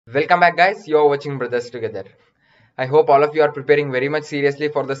Welcome back, guys. You're watching Brothers Together. I hope all of you are preparing very much seriously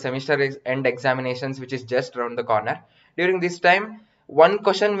for the end examinations, which is just around the corner. During this time, one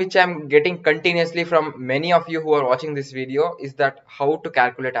question which I'm getting continuously from many of you who are watching this video is that how to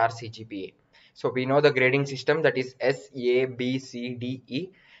calculate our CGPA. So we know the grading system, that is S, A, B, C, D, E,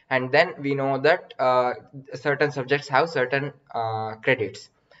 and then we know that certain subjects have certain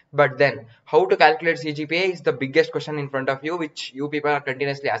credits. But then, how to calculate CGPA is the biggest question in front of you, which you people are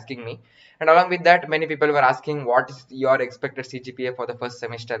continuously asking me. And along with that, many people were asking, what is your expected CGPA for the first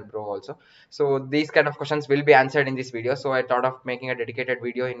semester, bro, also. So these kind of questions will be answered in this video. So I thought of making a dedicated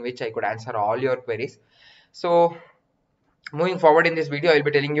video in which I could answer all your queries. So moving forward in this video, I'll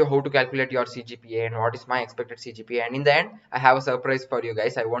be telling you how to calculate your CGPA and what is my expected CGPA. And in the end, I have a surprise for you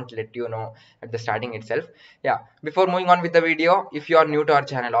guys. I won't let you know at the starting itself. Yeah, before moving on with the video, if you are new to our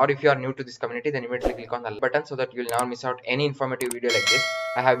channel or if you are new to this community, then immediately click on the button so that you will never miss out any informative video like this.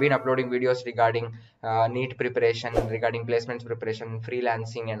 I have been uploading videos regarding NEET preparation, regarding placements preparation,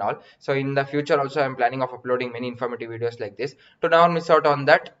 freelancing and all. So in the future also, I'm planning of uploading many informative videos like this. To never miss out on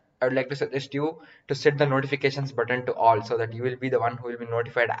that, I would like to suggest you to set the notifications button to all so that you will be the one who will be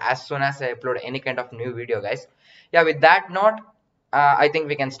notified as soon as I upload any kind of new video, guys. Yeah, with that note, I think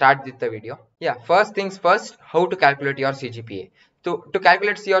we can start with the video. Yeah, first things first, how to calculate your CGPA. To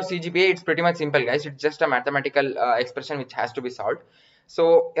calculate your CGPA, it's pretty much simple, guys. It's just a mathematical expression which has to be solved.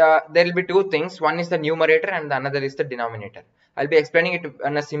 So there will be two things. One is the numerator and the another is the denominator. I'll be explaining it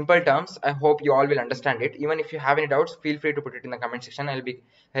in a simple terms. I hope you all will understand it. Even if you have any doubts, feel free to put it in the comment section. I'll be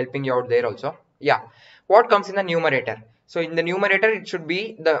helping you out there also. Yeah, what comes in the numerator? So in the numerator, it should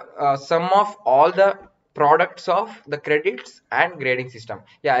be the sum of all the products of the credits and grading system.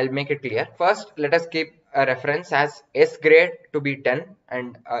 Yeah, I'll make it clear. First, let us keep a reference as S grade to be 10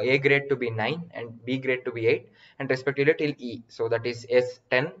 and A grade to be 9 and B grade to be 8 and respectively till E. So that is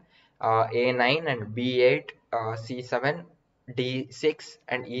S10, A9 and B8, C7, D6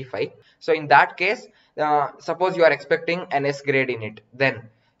 and E5. So in that case, suppose you are expecting an S grade in it, then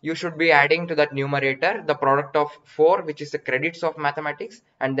you should be adding to that numerator the product of 4, which is the credits of mathematics,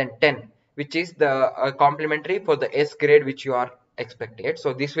 and then 10, which is the complementary for the S grade which you are expecting.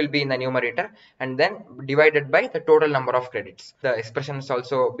 So this will be in the numerator and then divided by the total number of credits. The expression is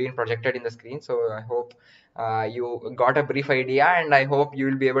also being projected in the screen. So I hope you got a brief idea, and I hope you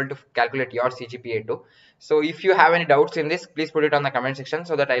will be able to calculate your CGPA too. So if you have any doubts in this, please put it on the comment section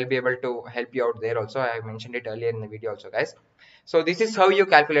so that I'll be able to help you out there also. I mentioned it earlier in the video also, guys. So this is how you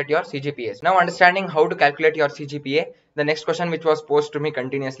calculate your CGPAs. Now understanding how to calculate your CGPA, the next question which was posed to me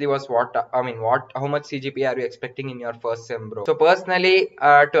continuously was how much CGPA are you expecting in your first sem, bro? So personally,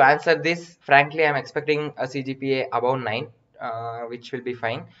 to answer this, frankly, I'm expecting a CGPA above 9, which will be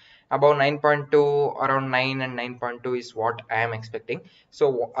fine. Above 9.2, around 9 and 9.2 is what I am expecting.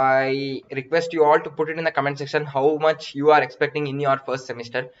 So I request you all to put it in the comment section how much you are expecting in your first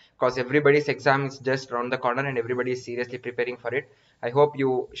semester, because everybody's exam is just around the corner and everybody is seriously preparing for it. I hope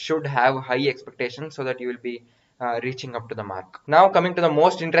you should have high expectations so that you will be reaching up to the mark. Now coming to the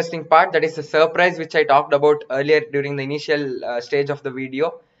most interesting part, that is the surprise which I talked about earlier during the initial stage of the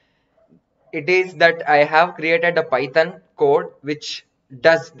video. It is that I have created a Python code which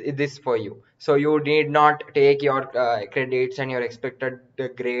does this for you. So you need not take your credits and your expected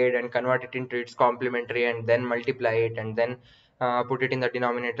grade and convert it into its complementary and then multiply it and then put it in the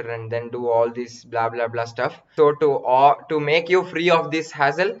denominator and then do all this blah blah blah stuff. So to make you free of this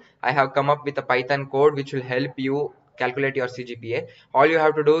hassle, I have come up with a Python code which will help you calculate your CGPA. All you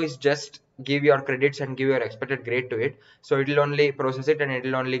have to do is just give your credits and give your expected grade to it. So it will only process it and it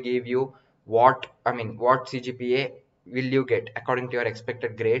will only give you what CGPA will you get according to your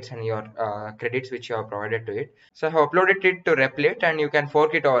expected grades and your credits which you have provided to it. So I have uploaded it to Replit and you can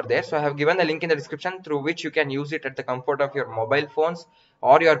fork it over there. So I have given the link in the description through which you can use it at the comfort of your mobile phones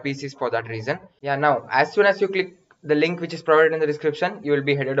or your PCs for that reason. Yeah, now as soon as you click the link which is provided in the description, you will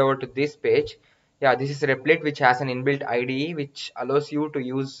be headed over to this page. Yeah, this is Replit, which has an inbuilt IDE which allows you to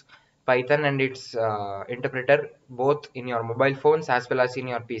use Python and its interpreter both in your mobile phones as well as in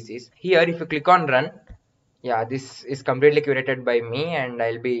your PCs. Here if you click on run, yeah, this is completely curated by me and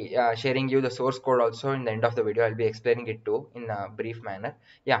I'll be sharing you the source code also in the end of the video. I'll be explaining it too in a brief manner.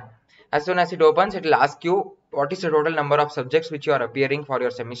 Yeah, as soon as it opens, it will ask you what is the total number of subjects which you are appearing for your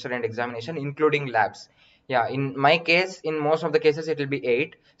semester and examination including labs. Yeah, in my case, in most of the cases it will be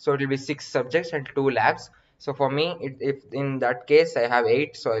 8, so it will be 6 subjects and 2 labs. So for me, if in that case I have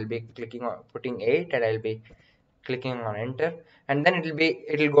 8, so I'll be clicking on putting 8 and I'll be clicking on enter, and then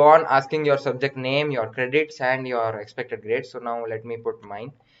it will go on asking your subject name, your credits and your expected grades. So now let me put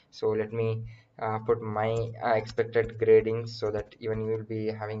mine. So let me put my expected grading so that even you will be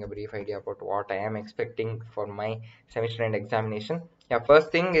having a brief idea about what I am expecting for my semester end examination. Yeah,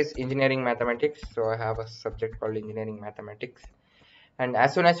 first thing is engineering mathematics. So I have a subject called engineering mathematics, and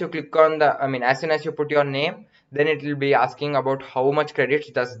as soon as you click on the, as soon as you put your name, then it will be asking about how much credits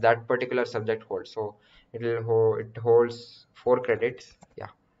does that particular subject hold. So it holds 4 credits. Yeah.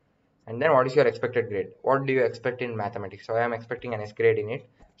 And then what is your expected grade? What do you expect in mathematics? So I am expecting an S grade in it.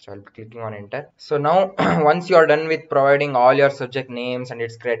 So I'll be clicking on enter. So now once you are done with providing all your subject names and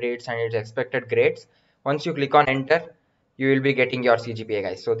its credits and its expected grades, once you click on enter, you will be getting your CGPA,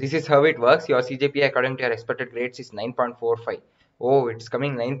 guys. So this is how it works. Your CGPA according to your expected grades is 9.45. Oh, it's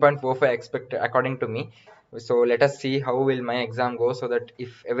coming 9.45 expected according to me. So let us see how will my exam go, so that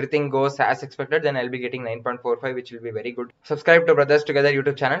if everything goes as expected, then I'll be getting 9.45, which will be very good. Subscribe to Brothers Together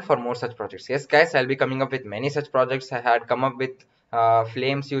YouTube channel for more such projects. Yes guys, I'll be coming up with many such projects. I had come up with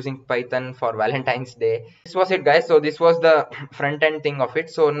flames using Python for Valentine's Day. This was it guys. So this was the front end thing of it.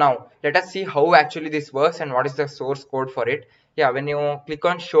 So now let us see how actually this works and what is the source code for it. Yeah, when you click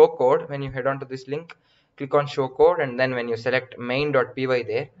on show code, when you head on to this link, click on show code, and then when you select main.py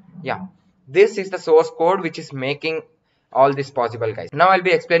there, yeah, this is the source code which is making all this possible, guys. Now I'll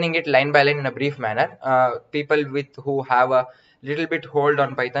be explaining it line by line in a brief manner. People with who have a little bit hold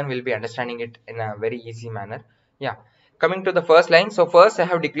on Python will be understanding it in a very easy manner. Yeah, coming to the first line. So first I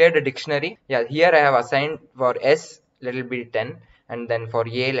have declared a dictionary. Yeah, here I have assigned for S let it be 10, and then for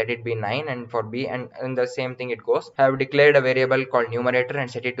A let it be 9, and for B and the same thing it goes. I have declared a variable called numerator and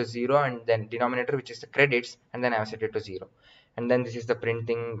set it to 0, and then denominator, which is the credits, and then I have set it to 0. And then this is the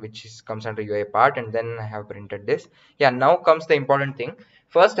printing, which comes under UI part, and then I have printed this. Yeah, now comes the important thing.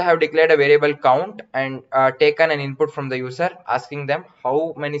 First I have declared a variable count and taken an input from the user, asking them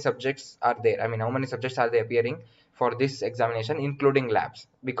how many subjects are there. How many subjects are they appearing for this examination, including labs,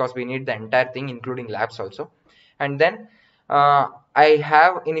 because we need the entire thing including labs also. And then I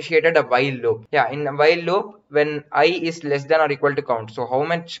have initiated a while loop. Yeah, in a while loop, when I is less than or equal to count, so how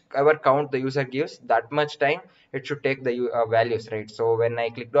much ever count the user gives, that much time it should take the values, right? So when I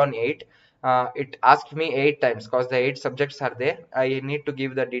clicked on 8, it asked me 8 times because the 8 subjects are there. I need to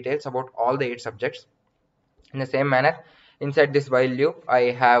give the details about all the 8 subjects. In the same manner, inside this while loop,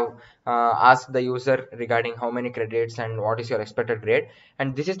 I have asked the user regarding how many credits and what is your expected grade.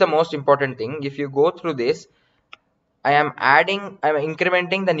 And this is the most important thing. If you go through this, I am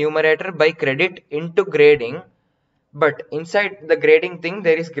incrementing the numerator by credit into grading, but inside the grading thing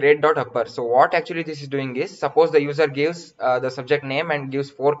there is grade dot upper. So what actually this is doing is, suppose the user gives the subject name and gives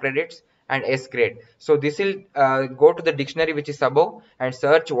 4 credits and S grade. So this will go to the dictionary which is above and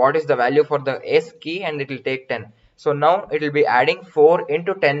search what is the value for the S key, and it will take 10. So now it will be adding 4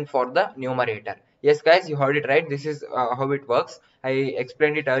 into 10 for the numerator. Yes guys, you heard it right. This is how it works. I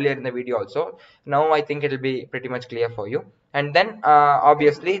explained it earlier in the video also. Now I think it will be pretty much clear for you. And then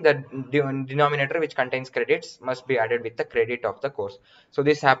obviously the denominator which contains credits must be added with the credit of the course. So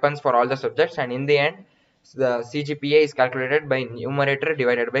this happens for all the subjects, and in the end the CGPA is calculated by numerator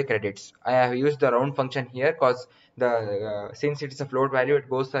divided by credits. I have used the round function here because the since it is a float value, it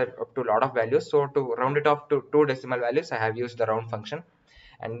goes up to a lot of values. So to round it off to 2 decimal values, I have used the round function.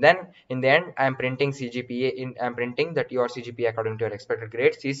 And then in the end I am printing CGPA I am printing that your CGPA according to your expected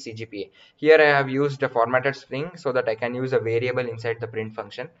grades is CGPA. Here I have used a formatted string so that I can use a variable inside the print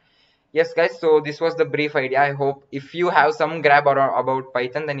function. Yes guys, so this was the brief idea. I hope if you have some grab about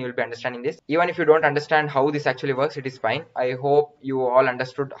Python, then you will be understanding this. Even if you don't understand how this actually works, it is fine. I hope you all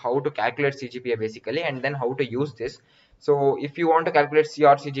understood how to calculate CGPA basically, and then how to use this. So if you want to calculate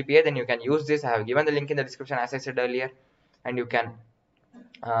your CGPA, then you can use this. I have given the link in the description as I said earlier, and you can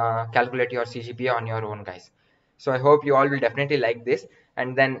calculate your CGPA on your own, guys. So I hope you all will definitely like this,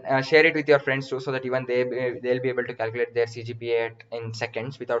 and then share it with your friends too, so that even they'll be able to calculate their CGPA in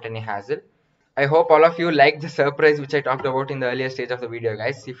seconds without any hassle. I hope all of you liked the surprise which I talked about in the earlier stage of the video,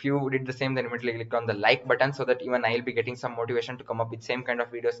 guys. If you did the same, then immediately click on the like button so that even I'll be getting some motivation to come up with same kind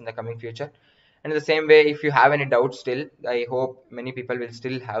of videos in the coming future. And in the same way, if you have any doubts still, I hope many people will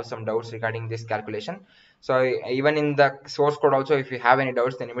still have some doubts regarding this calculation. So even in the source code also, if you have any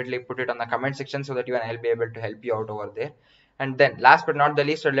doubts, then immediately put it on the comment section so that even I'll be able to help you out over there. And then last but not the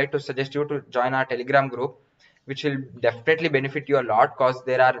least, I'd like to suggest you to join our Telegram group, which will definitely benefit you a lot, because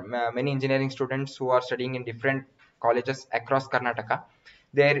there are many engineering students who are studying in different colleges across Karnataka.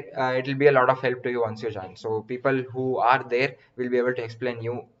 There it will be a lot of help to you once you join. So people who are there will be able to explain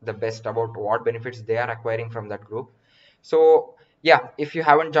you the best about what benefits they are acquiring from that group. So yeah, if you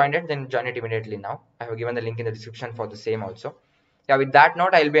haven't joined it, then join it immediately now. I have given the link in the description for the same also. Yeah, with that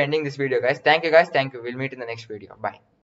note, I'll be ending this video, guys. Thank you, guys. Thank you. We'll meet in the next video. Bye.